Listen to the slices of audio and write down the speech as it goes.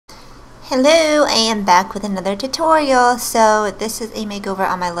Hello, I am back with another tutorial. So this is a makeover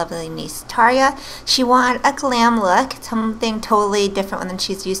on my lovely niece Taria. She wanted a glam look, something totally different than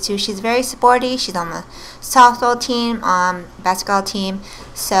she's used to. She's very sporty. She's on the softball team, basketball team,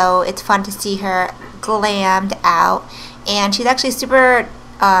 so it's fun to see her glammed out. And she's actually super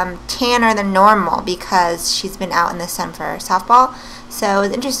tanner than normal because she's been out in the sun for softball. So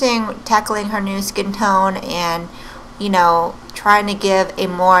it's interesting tackling her new skin tone and, you know, trying to give a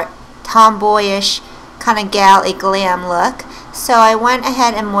more tomboyish kind of gal a glam look. So I went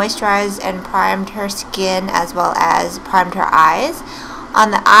ahead and moisturized and primed her skin as well as primed her eyes.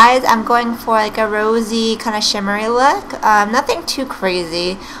 On the eyes, I'm going for like a rosy kind of shimmery look. Nothing too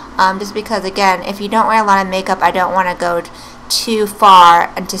crazy, just because again, if you don't wear a lot of makeup, I don't want to go too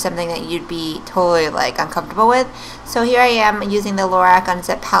far into something that you'd be totally like uncomfortable with. So here I am using the Lorac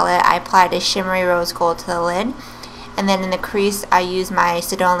Unzip palette. I applied a shimmery rose gold to the lid. And then in the crease, I use my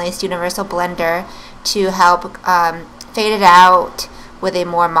Sedone Lace Universal Blender to help fade it out with a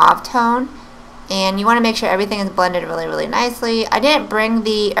more mauve tone. And you want to make sure everything is blended really, really nicely. I didn't bring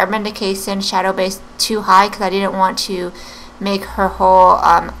the Urban Decay Sin Shadow Base too high because I didn't want to make her whole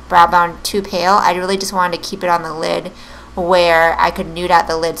brow bone too pale. I really just wanted to keep it on the lid where I could nude out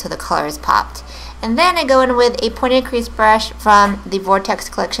the lid so the colors popped. And then I go in with a pointed crease brush from the Vortex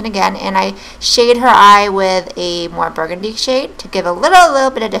collection again, and I shade her eye with a more burgundy shade to give a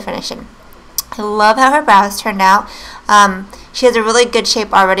little bit of definition. I love how her brows turned out. She has a really good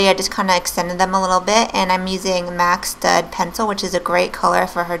shape already. I just kind of extended them a little bit, and I'm using MAC Stud Pencil, which is a great color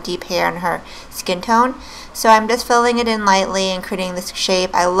for her deep hair and her skin tone. So I'm just filling it in lightly and creating this shape.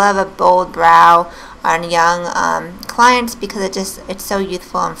 I love a bold brow on young clients because it's so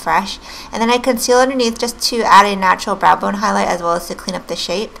youthful and fresh. And then I conceal underneath just to add a natural brow bone highlight as well as to clean up the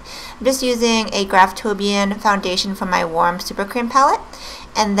shape. I'm just using a Graftobian foundation from my Warm Super Cream palette,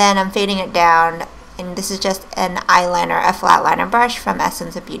 and then I'm fading it down, and this is just an eyeliner, a flat liner brush from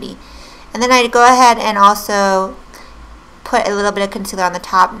Essence of Beauty. And then I go ahead and also put a little bit of concealer on the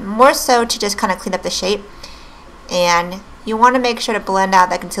top, more so to just kind of clean up the shape. And you want to make sure to blend out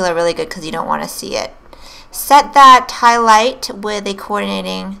that concealer really good because you don't want to see it. Set that highlight with a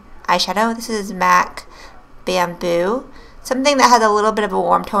coordinating eyeshadow. This is MAC Bamboo, something that has a little bit of a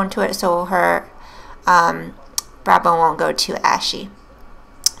warm tone to it so her brow bone won't go too ashy.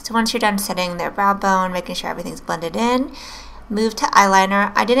 So once you're done setting their brow bone, making sure everything's blended in, move to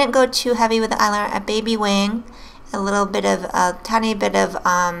eyeliner. I didn't go too heavy with the eyeliner, a baby wing, a tiny bit of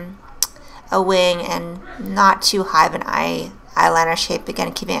a wing, and not too high of an eyeliner shape,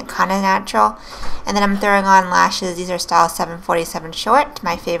 again keeping it kind of natural. And then I'm throwing on lashes. These are style 747 short,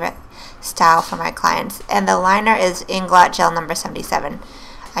 my favorite style for my clients, and the liner is Inglot Gel number 77.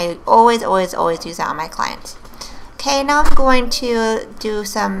 I always use that on my clients. Okay, now I'm going to do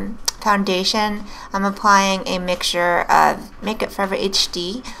some foundation. I'm applying a mixture of Make It Forever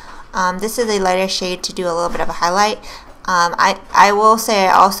HD. This is a lighter shade to do a little bit of a highlight. I will say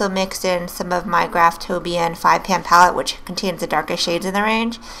I also mixed in some of my Graftobian 5-pan palette, which contains the darker shades in the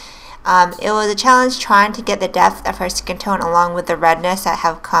range. It was a challenge trying to get the depth of her skin tone along with the redness that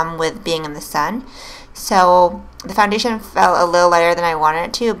have come with being in the sun. So the foundation felt a little lighter than I wanted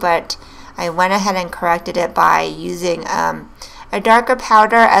it to, but I went ahead and corrected it by using a darker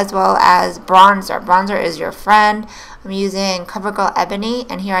powder as well as bronzer. Bronzer is your friend. I'm using Covergirl Ebony,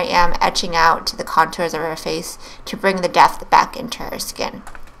 and here I am etching out the contours of her face to bring the depth back into her skin.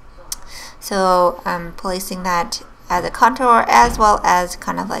 So I'm placing that as a contour as well as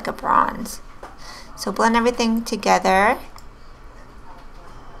kind of like a bronze. So blend everything together,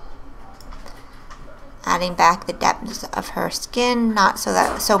 adding back the depth of her skin, not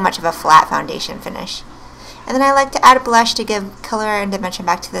so much of a flat foundation finish. And then I like to add a blush to give color and dimension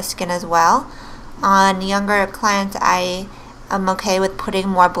back to the skin as well. On younger clients, I am okay with putting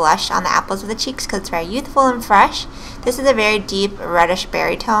more blush on the apples of the cheeks because it's very youthful and fresh. This is a very deep reddish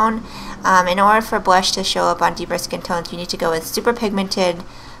berry tone. In order for blush to show up on deeper skin tones, you need to go with super pigmented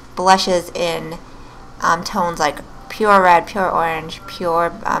blushes in tones like pure red, pure orange,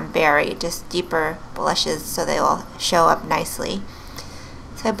 pure berry, just deeper blushes so they will show up nicely.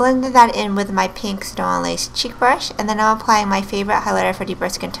 So I blended that in with my pink Sedone Lace cheek brush, and then I'm applying my favorite highlighter for deeper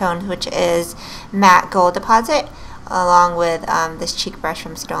skin tones, which is Matte Gold Deposit, along with this cheek brush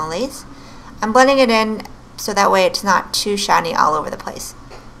from Sedone Lace. I'm blending it in so that way it's not too shiny all over the place.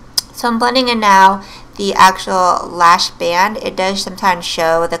 So I'm blending in now the actual lash band. It does sometimes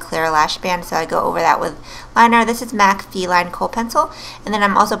show the clear lash band, so I go over that with liner. This is MAC Feline Kohl Pencil, and then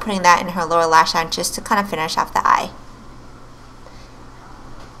I'm also putting that in her lower lash line just to kind of finish off the eye.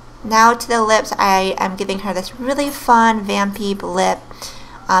 Now to the lips, I am giving her this really fun vampy lip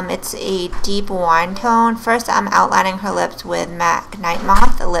It's a deep wine tone. First, I'm outlining her lips with MAC Night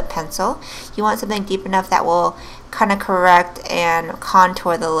Moth, a lip pencil. You want something deep enough that will kind of correct and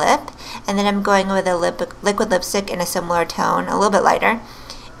contour the lip. And then I'm going with a liquid lipstick in a similar tone, a little bit lighter.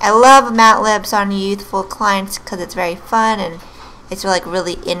 I love matte lips on youthful clients because it's very fun and it's like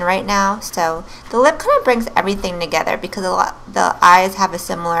really in right now. So the lip kind of brings everything together because the eyes have a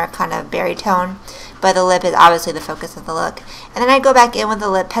similar kind of berry tone, but the lip is obviously the focus of the look. And then I go back in with the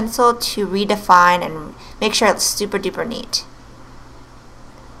lip pencil to redefine and make sure it's super duper neat.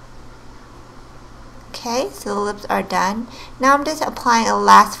 Okay, so the lips are done. Now I'm just applying a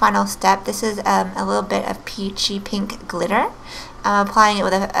last final step. This is a little bit of peachy pink glitter. I'm applying it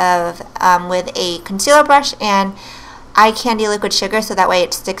with a concealer brush and eye candy liquid sugar, so that way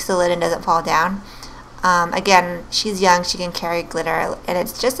it sticks to the lid and doesn't fall down. Again, she's young, she can carry glitter, and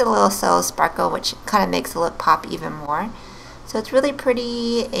it's just a little subtle sparkle, which kind of makes the look pop even more. So it's really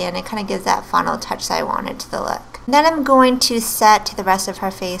pretty, and it kind of gives that final touch that I wanted to the look. Then I'm going to set the rest of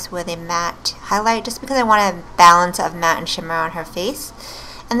her face with a matte highlight, just because I want a balance of matte and shimmer on her face.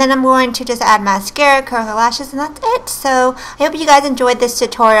 And then I'm going to just add mascara, curl her lashes, and that's it. So I hope you guys enjoyed this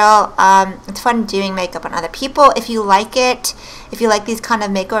tutorial. It's fun doing makeup on other people. If you like it, if you like these kind of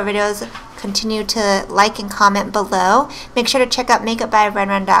makeover videos, continue to like and comment below. Make sure to check out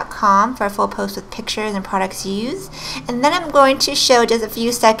makeupbyrenren.com for a full post with pictures and products used. And then I'm going to show just a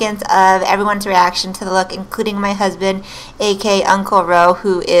few seconds of everyone's reaction to the look, including my husband, aka Uncle Ro,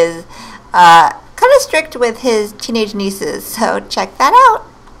 who is kind of strict with his teenage nieces. So check that out.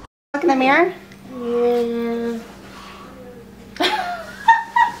 Look in the mirror. Is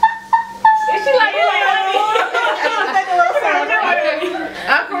she like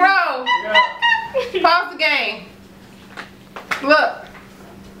Uncle Ro, pause the game. Look.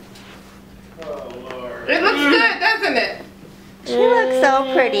 Oh, Lord. It looks good, doesn't it? She looks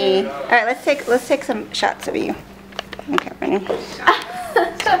so pretty. All right, let's take some shots of you. Okay, ready?